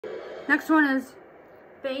Next one is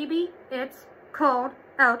Baby, It's Cold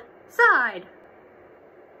Outside.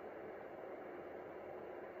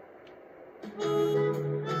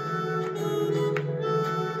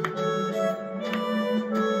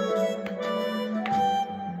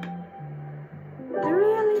 I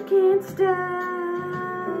really can't stay.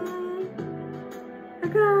 I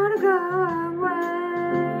gotta go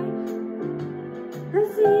away.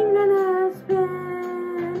 This evening has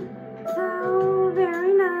been so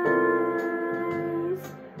very nice.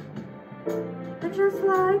 They're just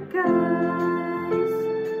like guys.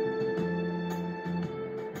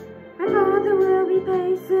 My father will be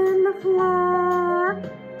pacing the floor,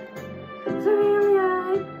 so really I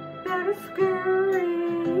better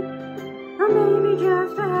scurry, or maybe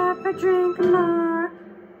just a half a drink more.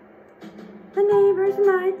 The neighbors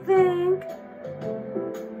might think,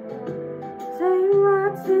 say,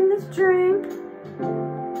 what's in this drink?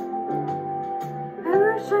 I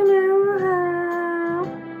wish I knew how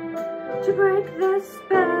to break this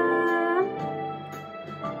spell.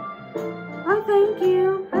 Why, thank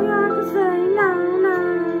you, I ought to say no, no,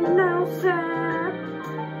 no, sir.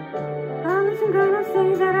 At least I'm gonna say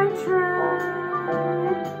that I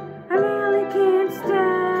tried. I really can't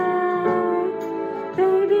stay.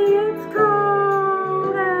 Baby, it's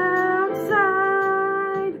cold outside.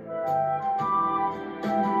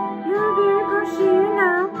 You're very pushy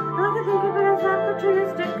now. I like to think of it as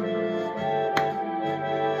opportunistic.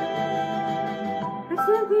 I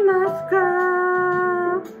simply must go.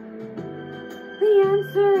 The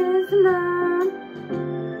answer is no.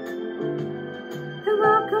 The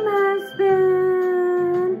welcome has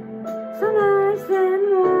been so nice and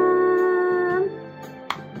warm.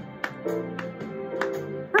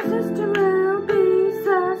 My sister will be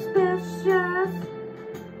suspicious.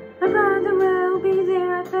 My brother will be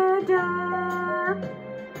there at the door.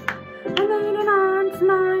 My maid in arms,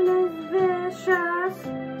 mine is vicious.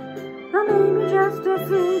 Or maybe just a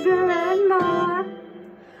cigarette more.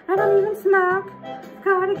 I don't even smoke,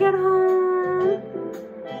 gotta get home.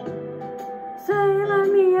 Say,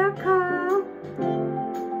 lend me a call.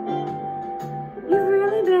 You've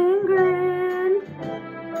really been grand.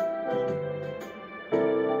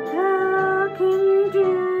 How can you do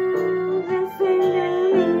this thing to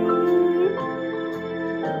me?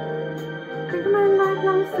 Think of my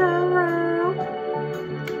lifelong sorrow.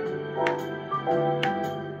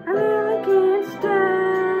 I really can't stay.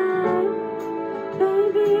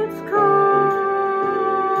 Baby, it's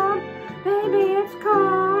cold. Baby, it's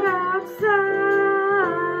cold outside.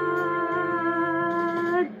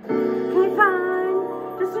 Okay, fine.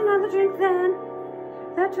 Just another drink then.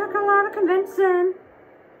 That took a lot of convincing.